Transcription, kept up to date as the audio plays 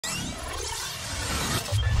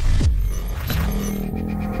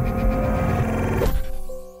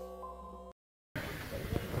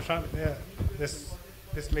Yeah,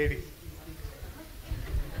 this lady.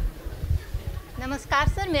 नमस्कार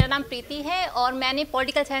sir, मेरा नाम प्रीति है और मैंने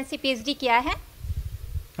पॉलिटिकल साइंस से पीएचडी किया है।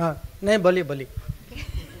 हाँ, नहीं बोलिए।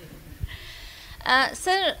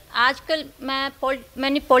 सर आजकल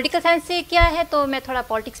मैंने पॉलिटिकल साइंस से किया है, तो मैं थोड़ा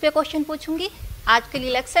पॉलिटिक्स पे क्वेश्चन पूछूंगी। आजकल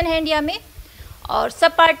इलेक्शन है इंडिया में और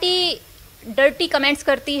सब पार्टी डर्टी कमेंट्स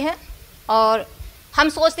करती है और हम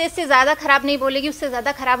सोचते हैं इससे ज़्यादा ख़राब नहीं बोलेगी, उससे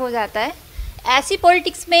ज़्यादा ख़राब हो जाता है। ऐसी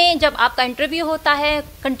पॉलिटिक्स में जब आपका इंटरव्यू होता है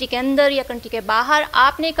कंट्री के अंदर या कंट्री के बाहर,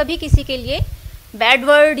 आपने कभी किसी के लिए बैड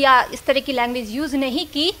वर्ड या इस तरह की लैंग्वेज यूज़ नहीं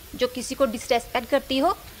की जो किसी को डिसरेस्पेक्ट करती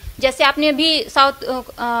हो। जैसे आपने अभी साउथ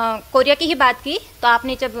कोरिया की ही बात की, तो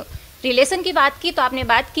आपने जब रिलेशन की बात की तो आपने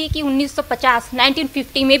बात की कि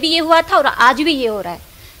 1950 में भी ये हुआ था और आज भी ये हो रहा है।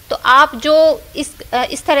 तो आप जो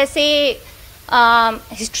इस तरह से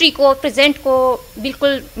हिस्ट्री को, प्रेजेंट को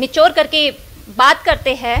बिल्कुल मिच्योर करके बात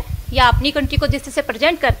करते हैं या अपनी कंट्री को जिस तरह से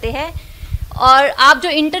प्रेजेंट करते हैं, और आप जो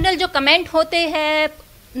इंटरनल जो कमेंट होते हैं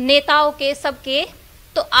नेताओं के सबके,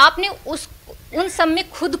 तो आपने उन सब में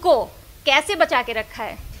खुद को कैसे बचा के रखा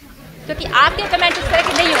है? क्योंकि आपके कमेंट इस तरह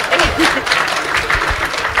के नहीं होते।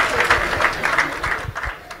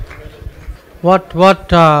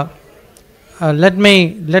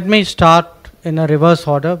 Let me start in a reverse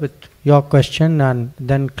order with your question and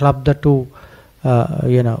then club the two,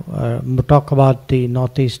 talk about the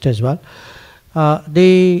Northeast as well. I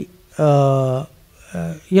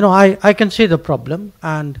can see the problem,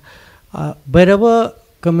 and wherever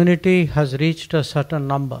community has reached a certain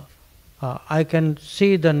number, I can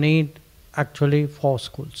see the need actually for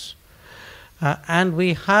schools. And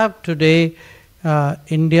we have today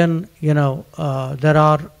Indian, there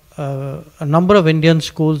are a number of Indian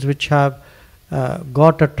schools which have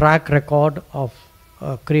got a track record of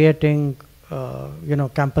creating,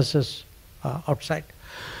 campuses outside.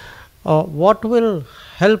 What will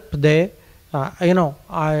help there? I know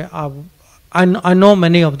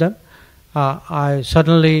many of them. I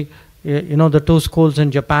certainly, the two schools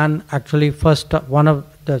in Japan actually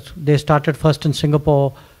they started first in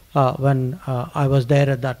Singapore when I was there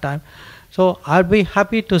at that time. So I'll be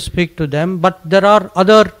happy to speak to them, but there are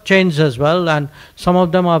other chains as well, and some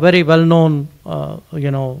of them are very well known,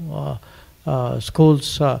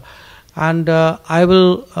 schools. And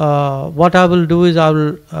what I will do is I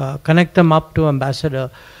will connect them up to ambassador.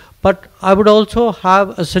 But I would also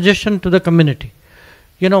have a suggestion to the community.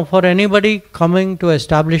 For anybody coming to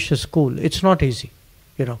establish a school, it's not easy,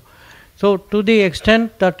 So to the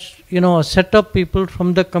extent that, a set of people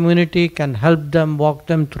from the community can help them, walk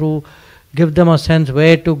them through, give them a sense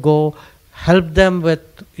where to go, help them with,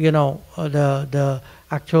 the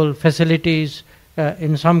actual facilities.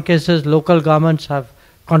 In some cases, local governments have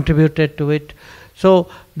contributed to it. So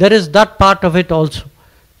there is that part of it also.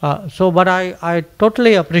 But I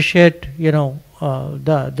totally appreciate,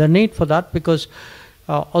 the need for that, because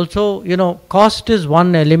also, cost is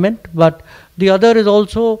one element, but the other is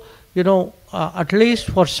also, at least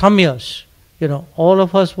for some years, all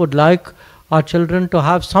of us would like our children to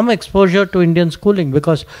have some exposure to Indian schooling,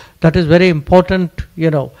 because that is very important,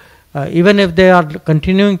 even if they are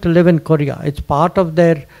continuing to live in Korea, it's part of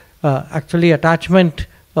their actually attachment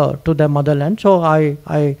to their motherland. So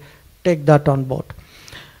I take that on board.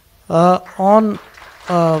 On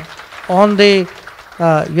the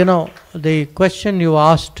the question you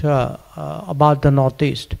asked about the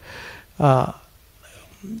Northeast,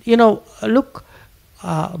 look,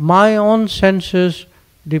 my own sense is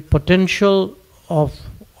the potential of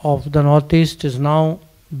the Northeast is now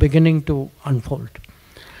beginning to unfold,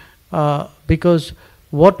 because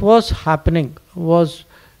what was happening was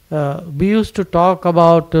we used to talk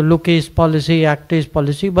about look east policy, act east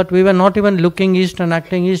policy, but we were not even looking east and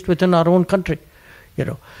acting east within our own country,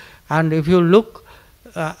 And if you look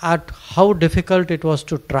at how difficult it was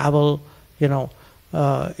to travel,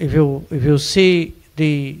 if you see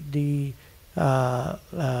the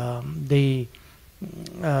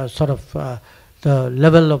sort of the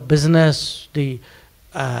level of business, the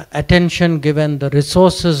attention given, the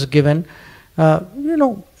resources given,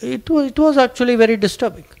 it was actually very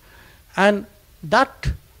disturbing. And that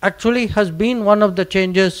actually has been one of the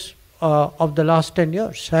changes of the last 10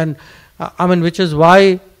 years. And which is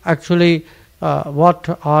why actually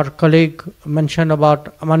what our colleague mentioned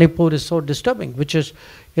about Manipur is so disturbing, which is,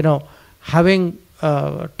 having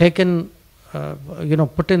taken,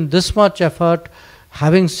 put in this much effort,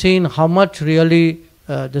 having seen how much really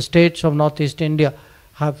the states of Northeast India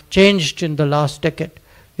have changed in the last decade,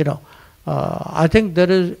 I think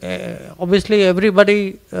there is obviously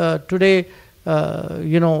everybody today,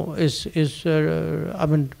 is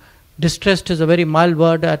distressed is a very mild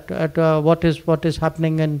word at what is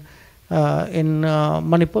happening in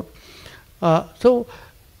Manipur. So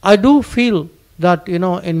I do feel that, you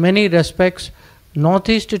know, in many respects,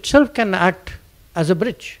 Northeast itself can act as a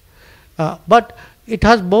bridge, but it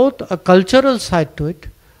has both a cultural side to it,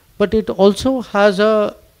 but it also has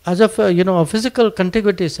a physical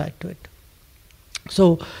contiguity side to it.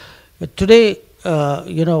 So today, our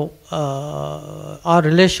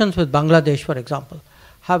relations with Bangladesh, for example,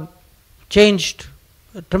 have changed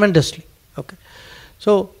tremendously. Okay,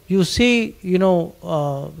 so you see,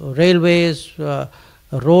 railways,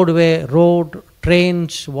 road,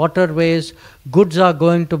 trains, waterways, goods are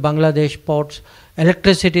going to Bangladesh ports,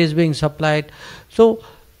 electricity is being supplied. So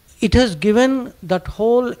it has given that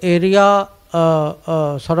whole area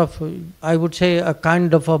sort of, I would say, a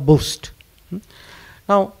kind of a boost.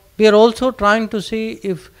 Now, we are also trying to see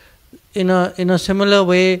if in a similar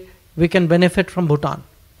way we can benefit from Bhutan,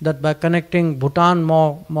 that by connecting Bhutan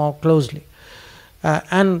more closely.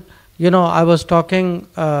 And, I was talking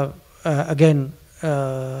again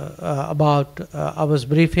about, I was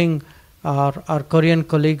briefing our Korean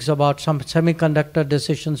colleagues about some semiconductor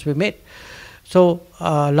decisions we made. So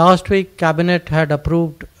last week, Cabinet had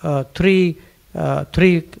approved three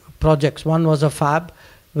projects. One was a fab,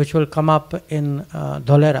 which will come up in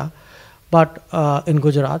Dholera, but in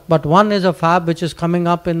Gujarat. But one is a fab which is coming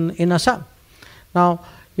up in Assam. Now,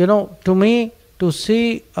 to me, to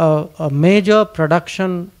see a major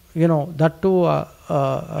production, that too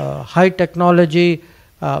high technology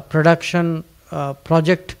production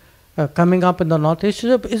project coming up in the Northeast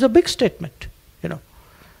is a big statement.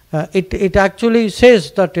 It actually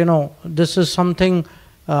says that, this is something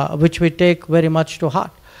which we take very much to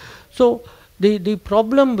heart. So the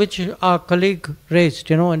problem which our colleague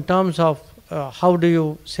raised, in terms of how do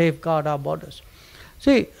you safeguard our borders.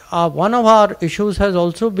 See, one of our issues has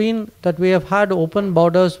also been that we have had open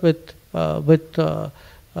borders with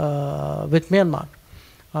Myanmar.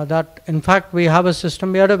 That in fact we have a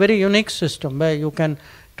system, we had a very unique system where you can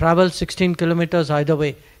travel 16 kilometers either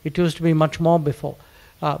way. It used to be much more before,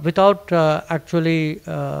 without actually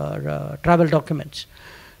travel documents.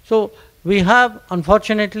 So we have,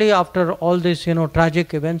 unfortunately, after all these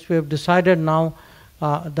tragic events, we have decided now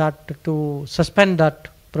that to suspend that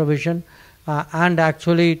provision and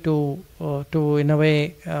actually to in a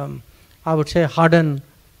way, I would say, harden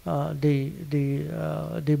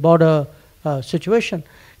the border situation.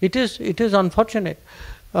 It is unfortunate,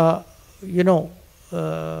 in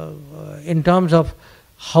terms of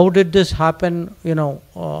how did this happen,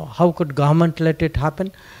 how could government let it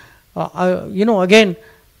happen? Again,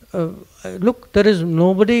 look, there is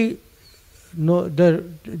nobody,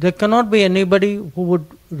 there cannot be anybody who would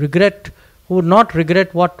not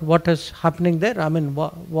regret what is happening there. I mean,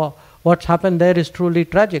 what's happened there is truly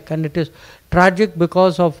tragic, and it is tragic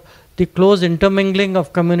because of the close intermingling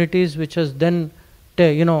of communities, which has then,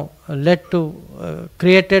 led to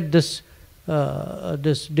created this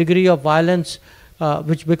degree of violence,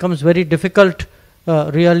 which becomes very difficult,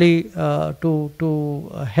 really,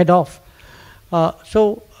 to head off.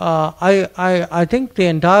 So I think the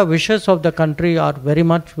entire wishes of the country are very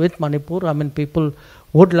much with Manipur. I mean, people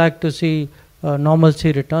would like to see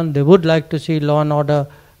normalcy return. They would like to see law and order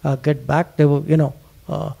get back. They will,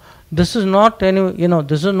 this is not any,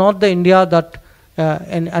 this is not the India that,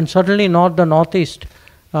 and certainly not the Northeast,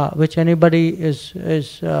 which anybody is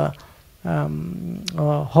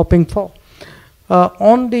hoping for.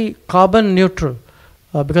 On the carbon neutral,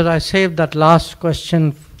 because I saved that last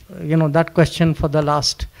question, that question for the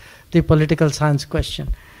last, the political science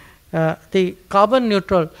question. The carbon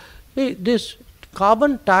neutral, this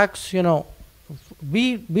carbon tax,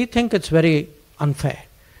 we think it's very unfair,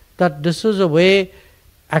 that this is a way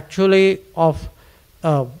actually of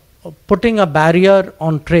putting a barrier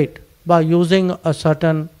on trade by using a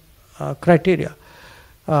certain criteria.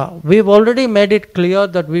 We've already made it clear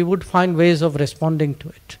that we would find ways of responding to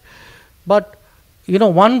it. But,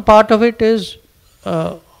 one part of it is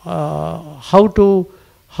how to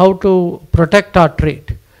protect our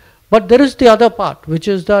trade. But there is the other part, which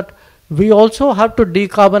is that we also have to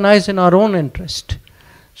decarbonize in our own interest.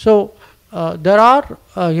 So there are,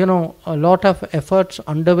 a lot of efforts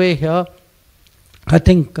underway here. I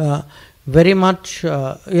think very much,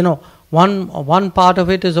 one part of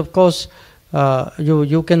it is, of course,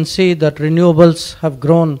 you can see that renewables have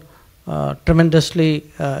grown tremendously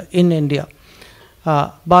in India.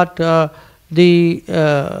 But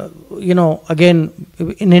again,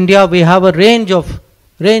 in India we have a range of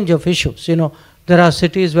issues. There are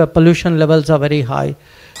cities where pollution levels are very high.